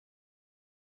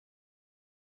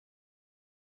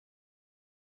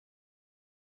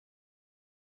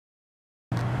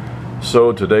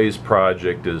So today's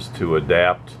project is to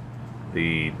adapt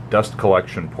the dust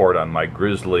collection port on my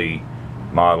Grizzly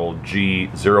model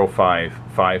G0555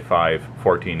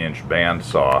 14-inch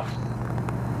bandsaw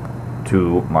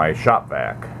to my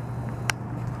ShopVac.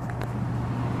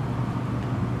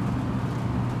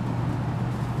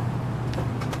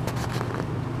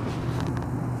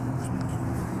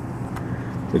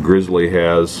 The Grizzly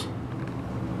has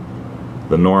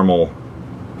the normal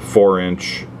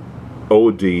 4-inch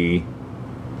OD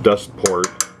dust port,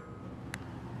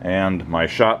 and my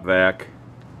ShopVac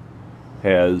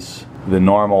has the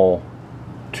normal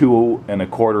 2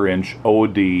 1/4 inch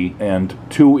OD and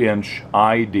 2-inch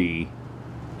ID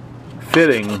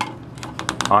fitting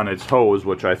on its hose,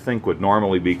 which I think would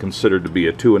normally be considered to be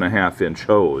a 2.5 inch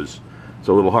hose. It's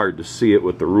a little hard to see it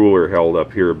with the ruler held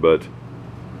up here, but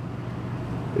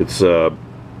it's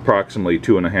approximately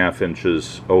 2.5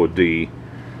 inches OD.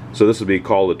 So this would be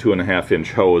called a 2.5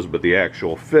 inch hose, but the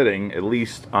actual fitting, at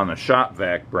least on the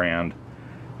ShopVac brand,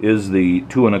 is the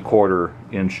 2 1/4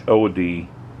 inch OD.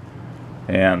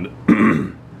 And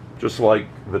just like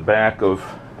the back of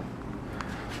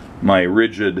my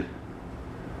rigid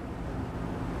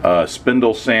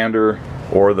spindle sander,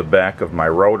 or the back of my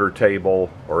router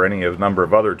table, or any of a number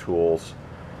of other tools,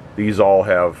 these all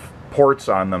have ports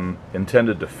on them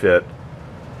intended to fit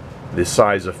the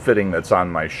size of fitting that's on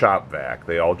my ShopVac.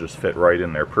 They all just fit right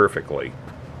in there perfectly.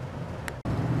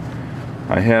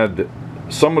 I had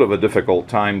somewhat of a difficult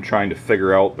time trying to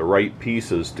figure out the right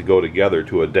pieces to go together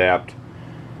to adapt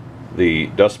the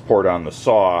dust port on the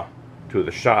saw to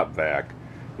the ShopVac.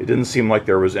 It didn't seem like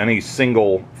there was any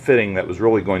single fitting that was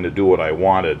really going to do what I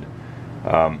wanted.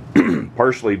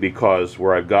 Partially because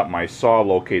where I've got my saw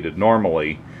located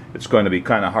normally, it's going to be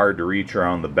kind of hard to reach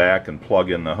around the back and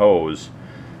plug in the hose.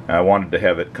 And I wanted to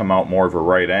have it come out more of a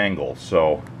right angle,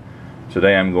 so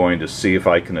today I'm going to see if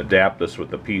I can adapt this with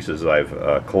the pieces that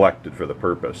I've collected for the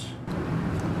purpose.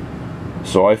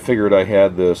 So I figured I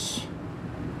had this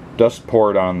dust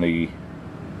port on the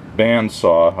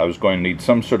bandsaw. I was going to need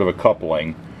some sort of a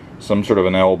coupling, some sort of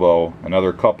an elbow,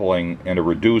 another coupling, and a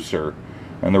reducer.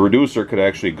 And the reducer could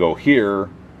actually go here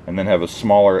and then have a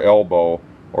smaller elbow,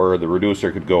 or the reducer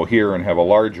could go here and have a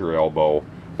larger elbow.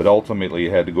 But ultimately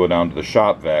it had to go down to the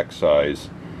ShopVac size.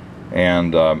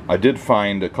 And I did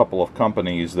find a couple of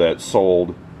companies that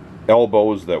sold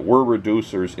elbows that were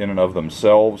reducers in and of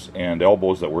themselves, and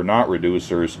elbows that were not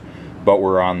reducers but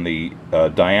were on the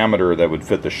diameter that would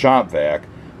fit the ShopVac,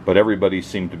 but everybody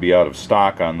seemed to be out of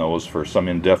stock on those for some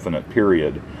indefinite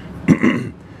period.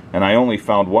 And I only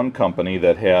found one company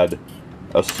that had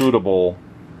a suitable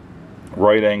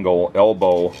right angle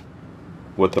elbow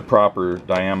with the proper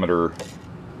diameter,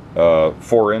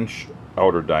 4-inch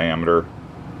outer diameter,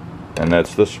 and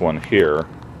that's this one here.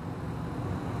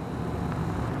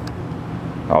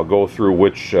 I'll go through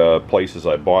which places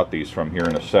I bought these from here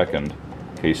in a second, in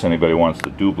case anybody wants to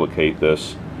duplicate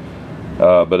this.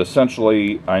 But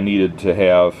essentially I needed to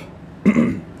have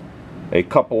a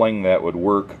coupling that would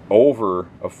work over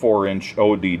a 4-inch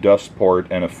OD dust port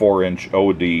and a 4-inch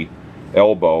OD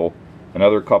elbow,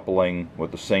 another coupling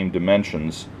with the same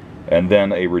dimensions, and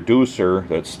then a reducer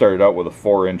that started out with a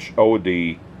 4-inch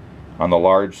OD on the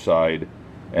large side,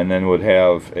 and then would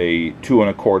have a 2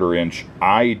 1/4 inch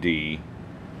ID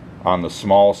on the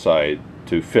small side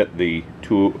to fit the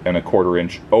 2 1/4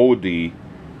 inch OD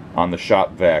on the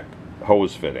ShopVac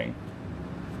hose fitting.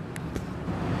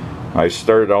 I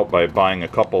started out by buying a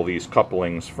couple of these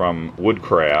couplings from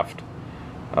Woodcraft.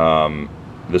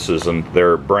 This isn't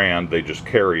their brand, they just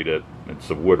carried it. It's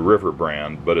a Wood River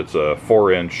brand, but it's a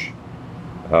 4-inch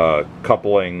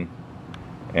coupling,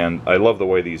 and I love the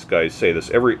way these guys say this.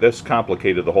 This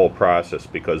complicated the whole process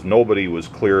because nobody was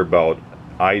clear about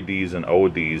IDs and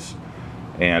ODs,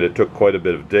 and it took quite a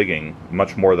bit of digging,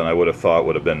 much more than I would have thought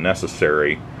would have been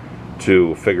necessary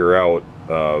to figure out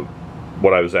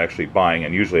what I was actually buying.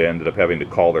 And usually I ended up having to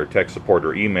call their tech support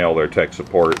or email their tech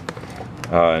support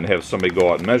and have somebody go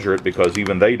out and measure it, because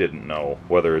even they didn't know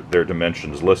whether their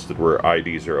dimensions listed were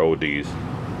IDs or ODs.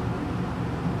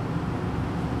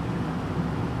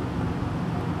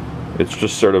 It's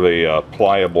just sort of a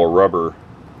pliable rubber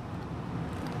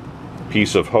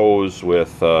piece of hose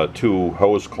with 2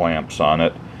 hose clamps on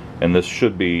it, and this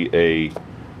should be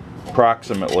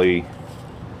approximately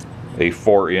a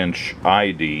 4-inch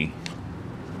ID,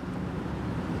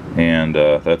 and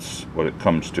that's what it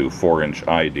comes to, 4-inch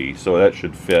ID, so that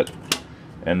should fit.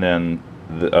 And then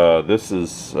this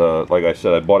is, like I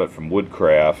said, I bought it from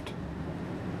Woodcraft,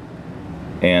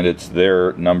 and it's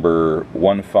their number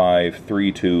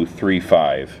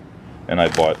 153235, and I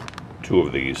bought 2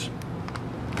 of these.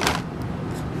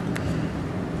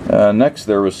 Next,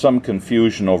 there was some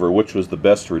confusion over which was the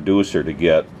best reducer to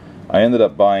get. I ended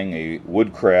up buying a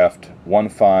Woodcraft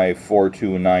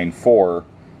 154294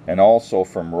 and also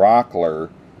from Rockler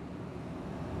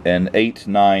an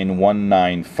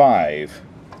 89195.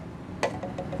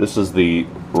 This is the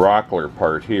Rockler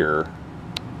part here,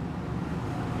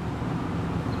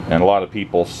 and a lot of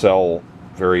people sell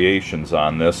variations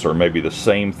on this, or maybe the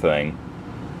same thing.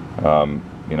 You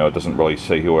know, it doesn't really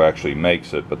say who actually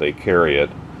makes it, but they carry it,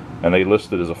 and they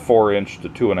list it as a 4-inch to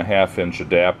 2.5-inch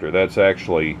adapter. That's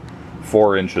actually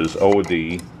 4 inches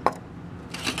OD.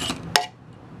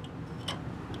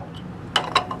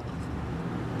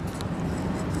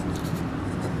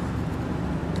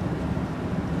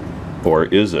 Or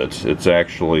is it? It's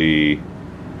actually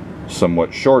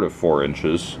somewhat short of 4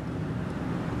 inches.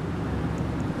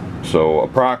 So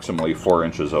approximately 4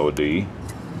 inches OD.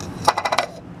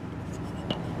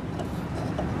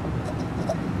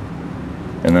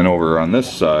 And then over on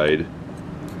this side,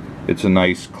 it's a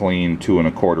nice clean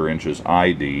 2¼ inches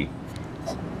ID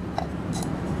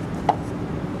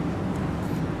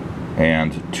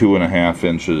and 2.5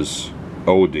 inches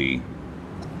OD.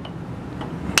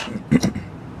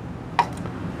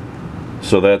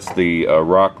 So that's the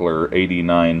Rockler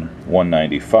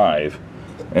 89195.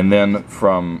 And then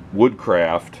from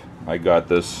Woodcraft, I got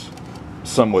this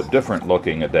somewhat different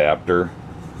looking adapter.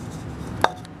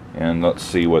 And let's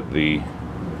see what the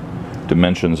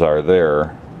dimensions are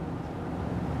there.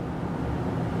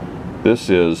 This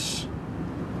is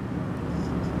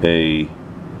a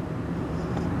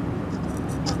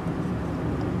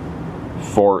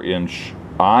 4-inch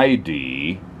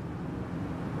ID,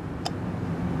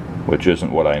 which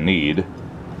isn't what I need,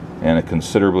 and a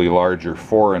considerably larger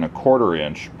 4¼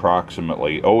 inch,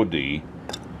 approximately OD,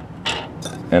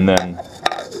 and then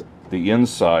the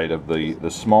inside of the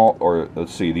small, or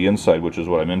let's see, the inside, which is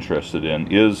what I'm interested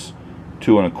in, is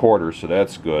 2¼ so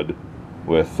that's good,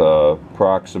 with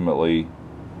approximately,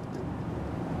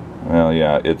 well,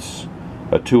 yeah, it's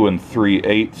a 2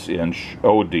 3/8 inch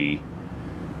OD.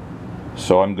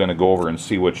 So I'm going to go over and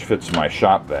see which fits my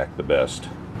ShopVac the best.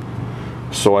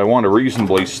 So I want a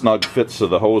reasonably snug fit so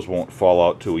the hose won't fall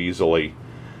out too easily.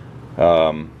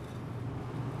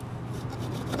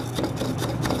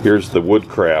 Here's the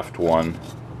Woodcraft one,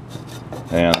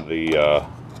 and the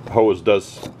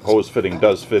hose fitting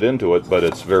does fit into it, but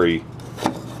it's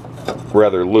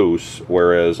rather loose,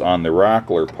 whereas on the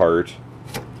Rockler part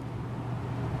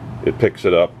it picks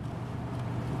it up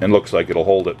and looks like it'll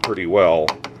hold it pretty well,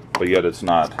 but yet it's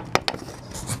not.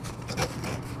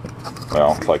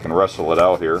 Well, if I can wrestle it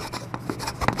out here,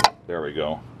 there we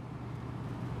go.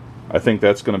 I think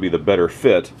that's going to be the better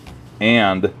fit,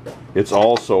 and it's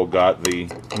also got the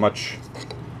much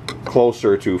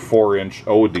closer to 4-inch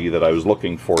OD that I was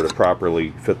looking for to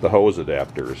properly fit the hose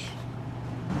adapters.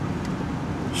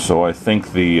 So I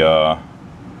think the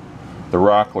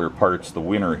Rockler part's the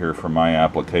winner here for my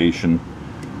application.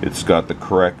 It's got the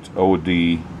correct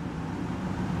OD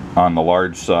on the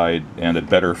large side and a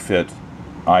better fit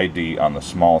ID on the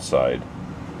small side.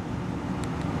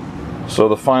 So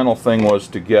the final thing was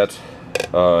to get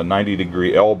a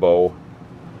 90-degree elbow,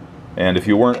 and if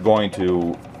you weren't going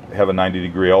to have a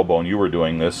 90-degree elbow and you were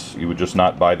doing this, you would just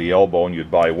not buy the elbow and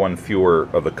you'd buy one fewer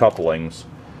of the couplings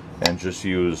and just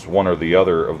use one or the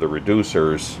other of the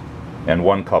reducers and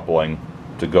one coupling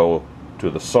to go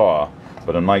to the saw.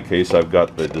 But in my case, I've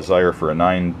got the desire for a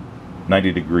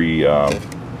 90-degree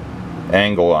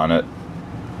angle on it,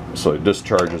 so it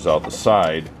discharges out the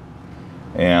side.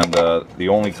 And the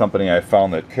only company I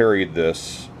found that carried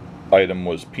this item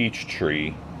was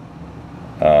Peachtree,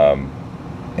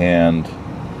 and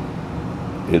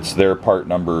it's their part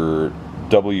number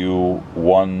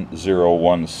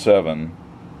W1017.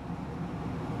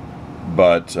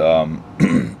 But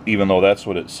even though that's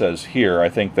what it says here, I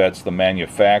think that's the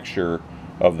manufacturer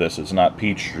of this. It's not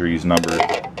Peachtree's number.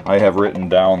 I have written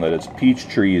down that it's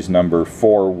Peachtree's number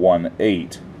 418.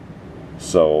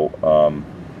 So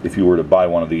if you were to buy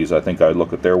one of these, I think I'd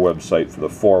look at their website for the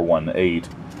 418,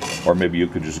 or maybe you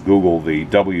could just Google the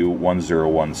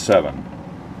W1017.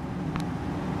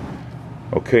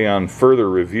 Okay, on further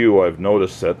review, I've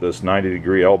noticed that this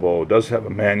 90-degree elbow does have a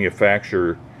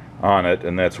manufacturer on it,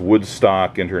 and that's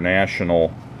Woodstock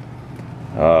International,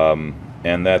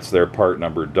 and that's their part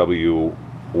number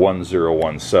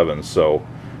W1017. So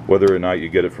whether or not you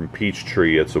get it from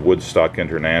Peachtree, it's a Woodstock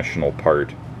International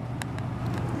part.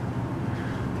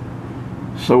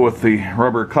 So with the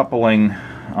rubber coupling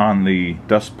on the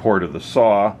dust port of the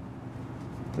saw,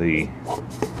 the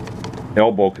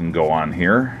elbow can go on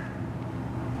here,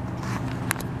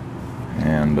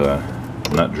 and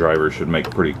nut driver should make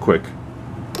pretty quick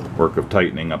work of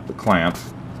tightening up the clamp.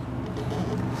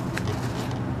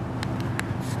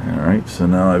 Alright, so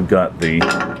now I've got the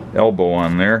elbow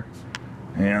on there,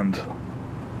 and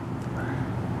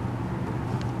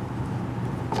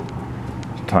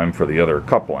it's time for the other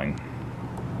coupling.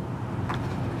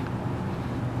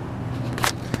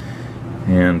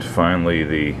 And finally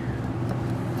the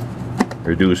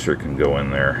reducer can go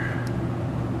in there.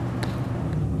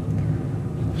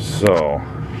 So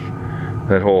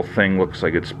that whole thing looks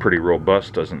like it's pretty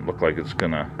robust, doesn't look like it's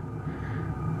gonna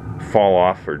fall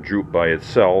off or droop by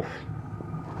itself.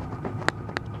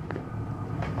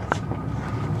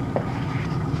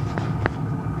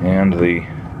 And the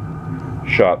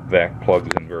ShopVac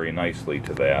plugs in very nicely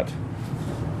to that.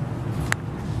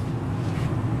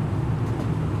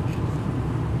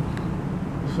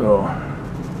 So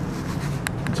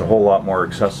it's a whole lot more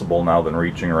accessible now than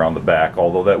reaching around the back,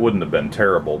 although that wouldn't have been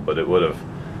terrible, but it would have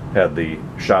had the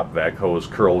ShopVac hose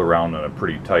curled around in a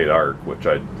pretty tight arc, which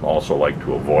I'd also like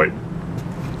to avoid.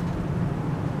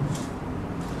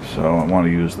 So I want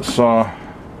to use the saw,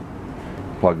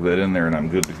 plug that in there, and I'm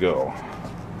good to go.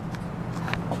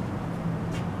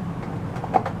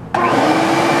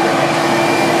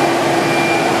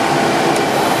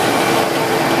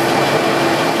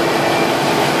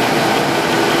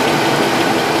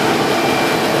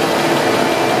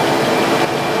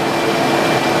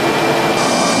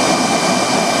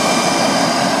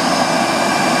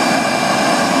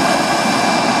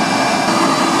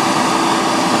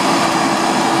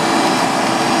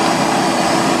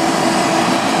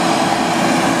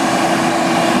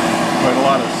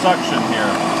 Suction here.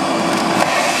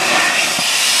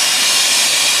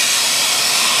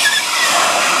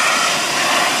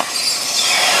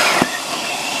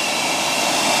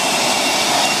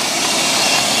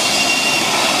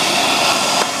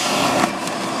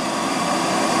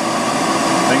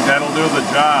 I think that'll do the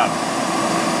job.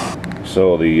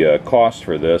 So the cost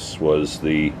for this was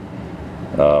the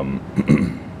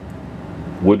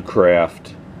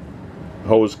Woodcraft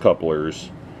hose couplers.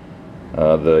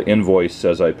 The invoice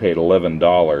says I paid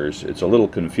 $11. It's a little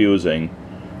confusing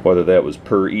whether that was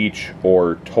per each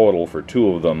or total for two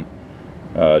of them.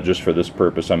 Just for this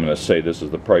purpose, I'm going to say this is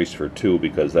the price for two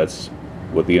because that's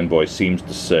what the invoice seems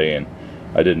to say, and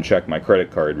I didn't check my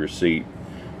credit card receipt.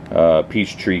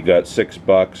 Peachtree got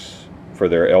 $6 for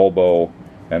their elbow,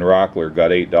 and Rockler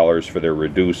got $8 for their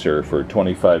reducer, for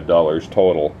 $25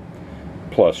 total,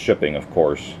 plus shipping, of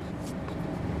course.